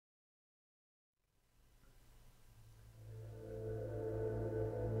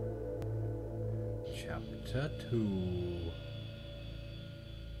Chapter 2.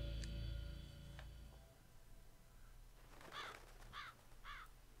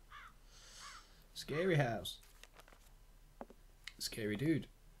 Scary house. Scary dude.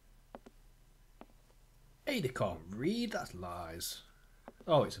 Hey, they can't read, that's lies.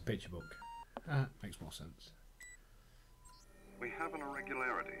 Oh, it's a picture book. Makes more sense. We have an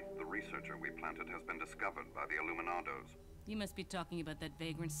irregularity. The researcher we planted has been discovered by the Illuminados. You must be talking about that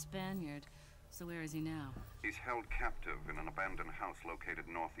vagrant Spaniard. So where is he now? He's held captive in an abandoned house located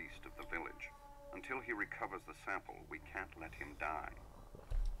northeast of the village. Until he recovers the sample, we can't let him die.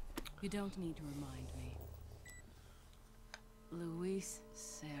 You don't need to remind me. Luis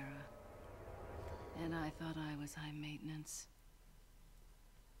Serra. And I thought I was high maintenance.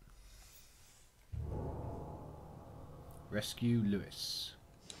 Rescue Lewis.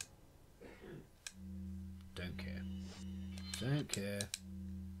 Don't care. Don't care.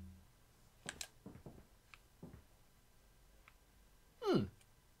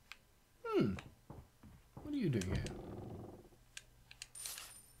 What are you doing here?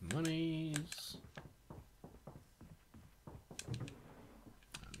 Monies.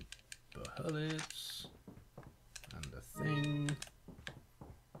 And bullets. And the thing.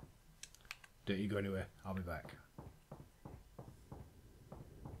 Don't you go anywhere. I'll be back.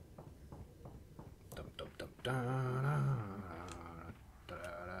 Dum dum dum da da da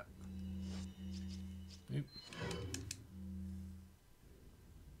da. Oop.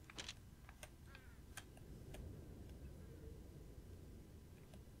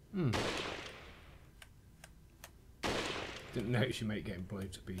 Didn't notice your mate getting blown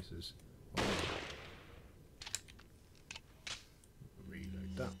to pieces.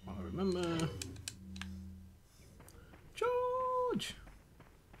 Reload that while I remember. George!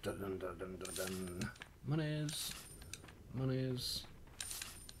 Dun dun dun dun dun dun. Monies. Monies.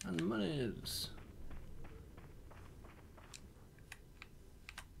 And monies.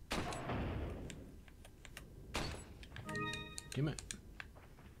 Give me.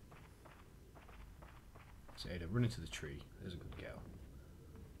 So Ada, run into the tree. There's a good girl.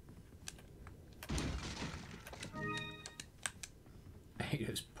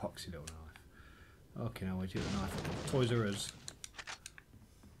 Ada's poxy little knife. Okay, now where'd you get the knife from? Toys R Us.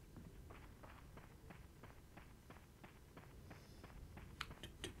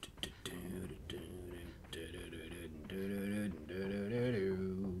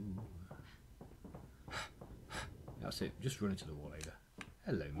 That's it. Just run into the wall, Ada.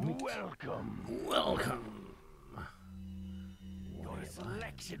 Hello, mate. Welcome. Welcome. Got a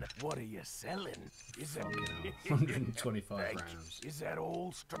selection. What are you selling? Is that 125 Thank rounds. you. Is that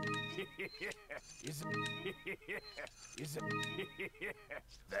all? Is it?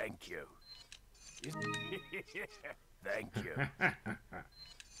 Thank you. Is Thank you.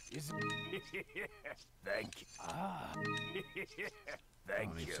 Is Thank you. Ah.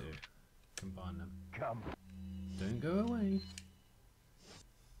 Thank I need you. to combine them. Come. Don't go away.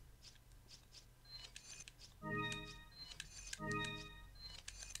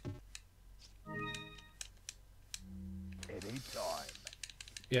 Anytime.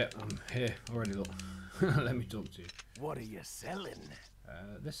 Yeah, I'm here already. Look, let me talk to you. What are you selling?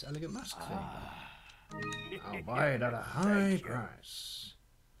 This elegant mask thing. I'll buy it at a high price.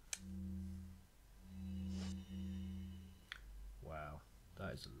 Wow,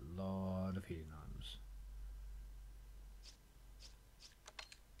 that is a lot of healing items.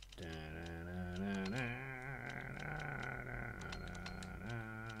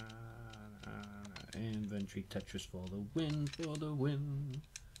 Inventory Tetris for the win, for the win.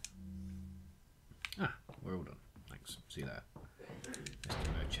 Ah, we're all done. Thanks. See you there.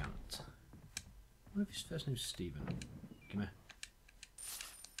 Mr. Merchant. What if his first name's Stephen? Come here.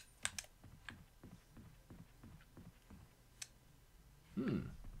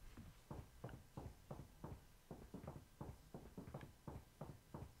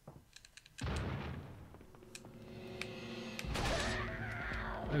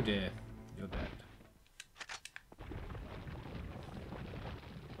 Oh dear, you're dead.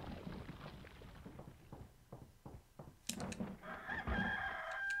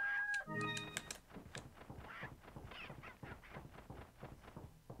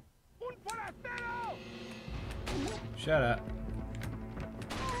 Shut up.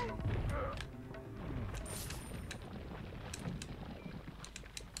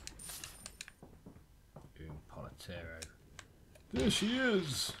 Polatero. There she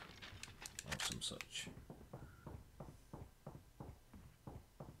is! Or some such.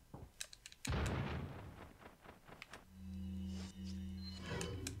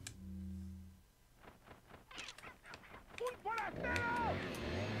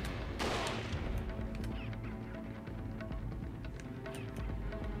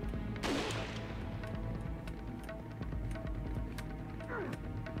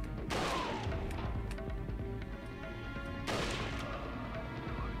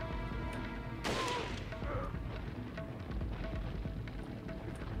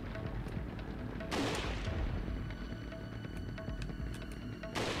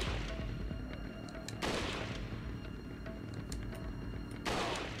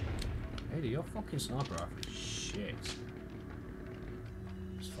 Hey, your fucking sniper rifle is shit.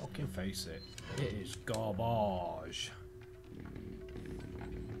 Just fucking face it. It is garbage.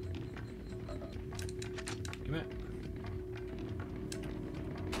 Give it.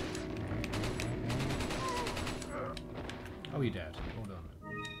 Oh, you're dead. Hold on.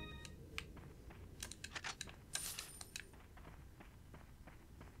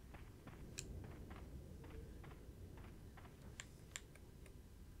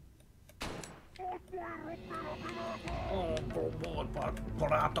 Oh,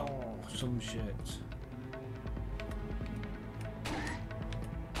 Brato! Some shit.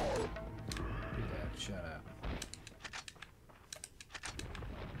 You're dead. Shut up.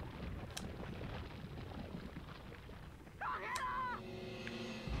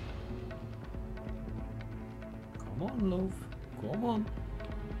 Come on, love. Come on.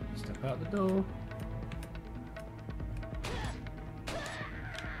 Step out the door.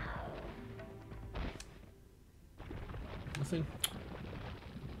 Nothing.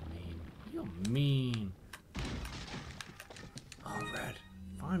 Mean. You're mean. Oh, red.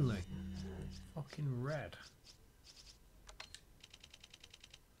 Finally. Fucking red.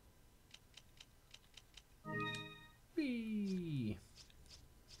 Whee!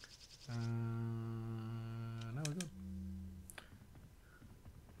 Now we're good.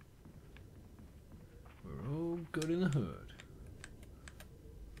 We're all good in the hood.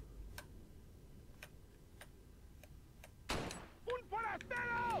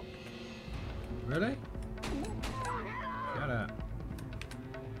 Really? Shut up.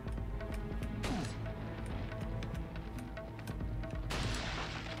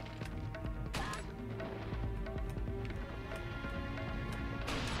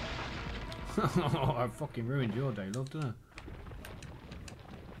 I fucking ruined your day, love, didn't I?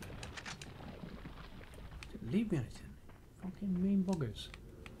 Didn't leave me anything. Fucking mean buggers.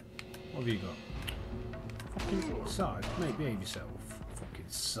 What have you got? Fucking scythe. Mate, behave yourself. Fucking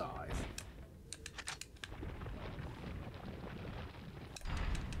scythe.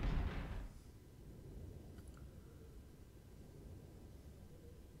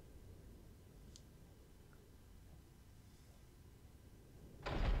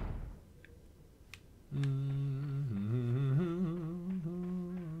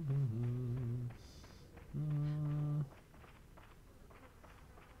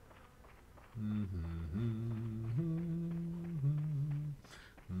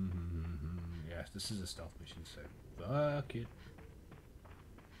 Yes, this is a stealth mission, so fuck it.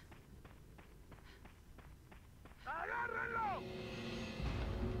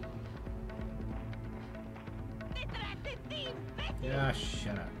 Yeah,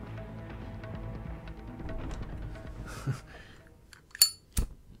 shut up.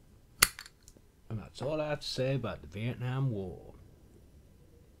 And that's all I have to say about the Vietnam War.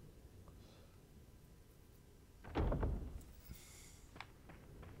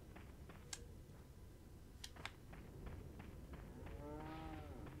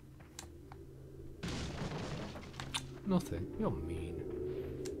 Nothing. You're mean.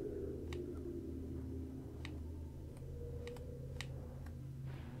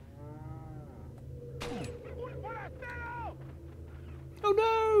 Oh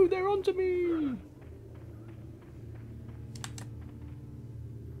no! They're onto me!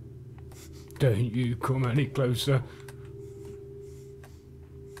 Don't you come any closer.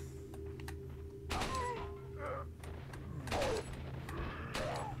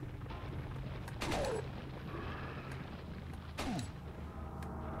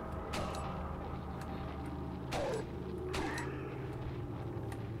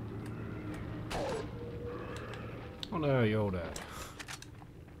 Oh no, you're dead.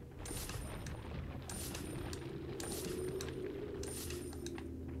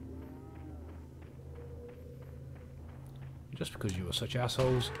 Just because you were such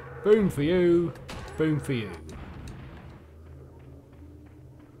assholes. Boom for you. Boom for you.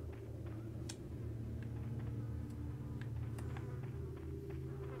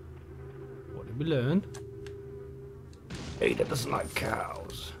 What did we learn? Ada doesn't like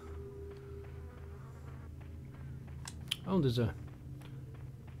cows. Oh, there's a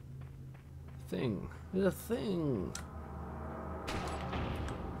thing. There's a thing.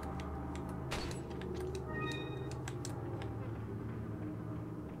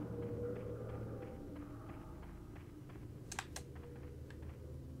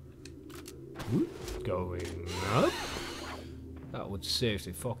 Going up. That would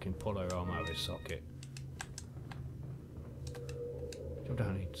seriously fucking pull her arm out of his socket. Jump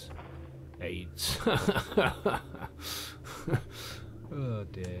down, AIDS. AIDS. Oh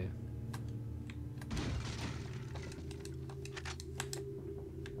dear.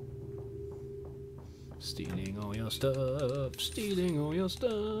 Stealing all your stuff. Stealing all your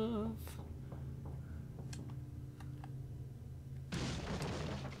stuff.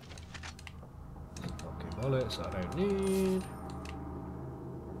 Fucking bullets I don't need.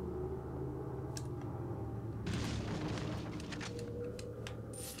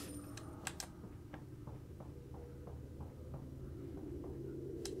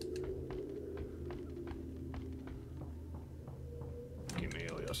 Give me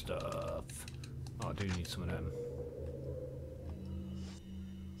all your stuff. Oh, I do need some of them.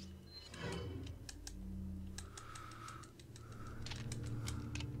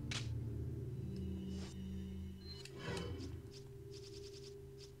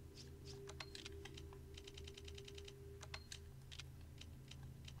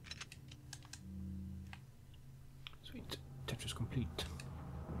 Sweet. Tetris complete.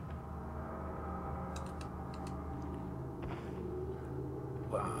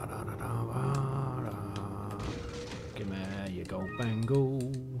 Give me your gold bangle.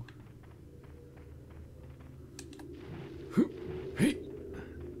 Hey.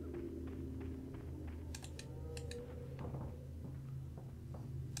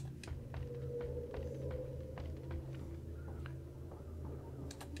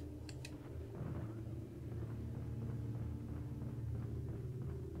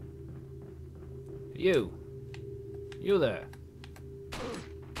 You there.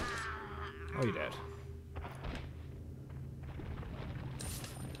 Oh, you're dead.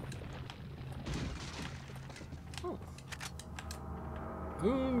 Oh.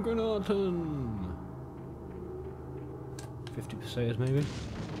 Granaten. 50% maybe?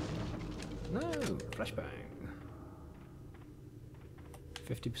 No, flashbang.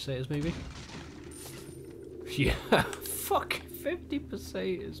 50% maybe? Yeah, fuck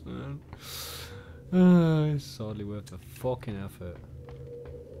 50% man. It's hardly worth the fucking effort.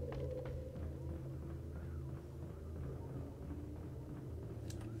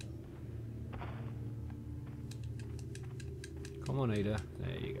 Come on, Ada.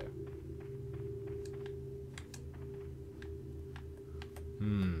 There you go.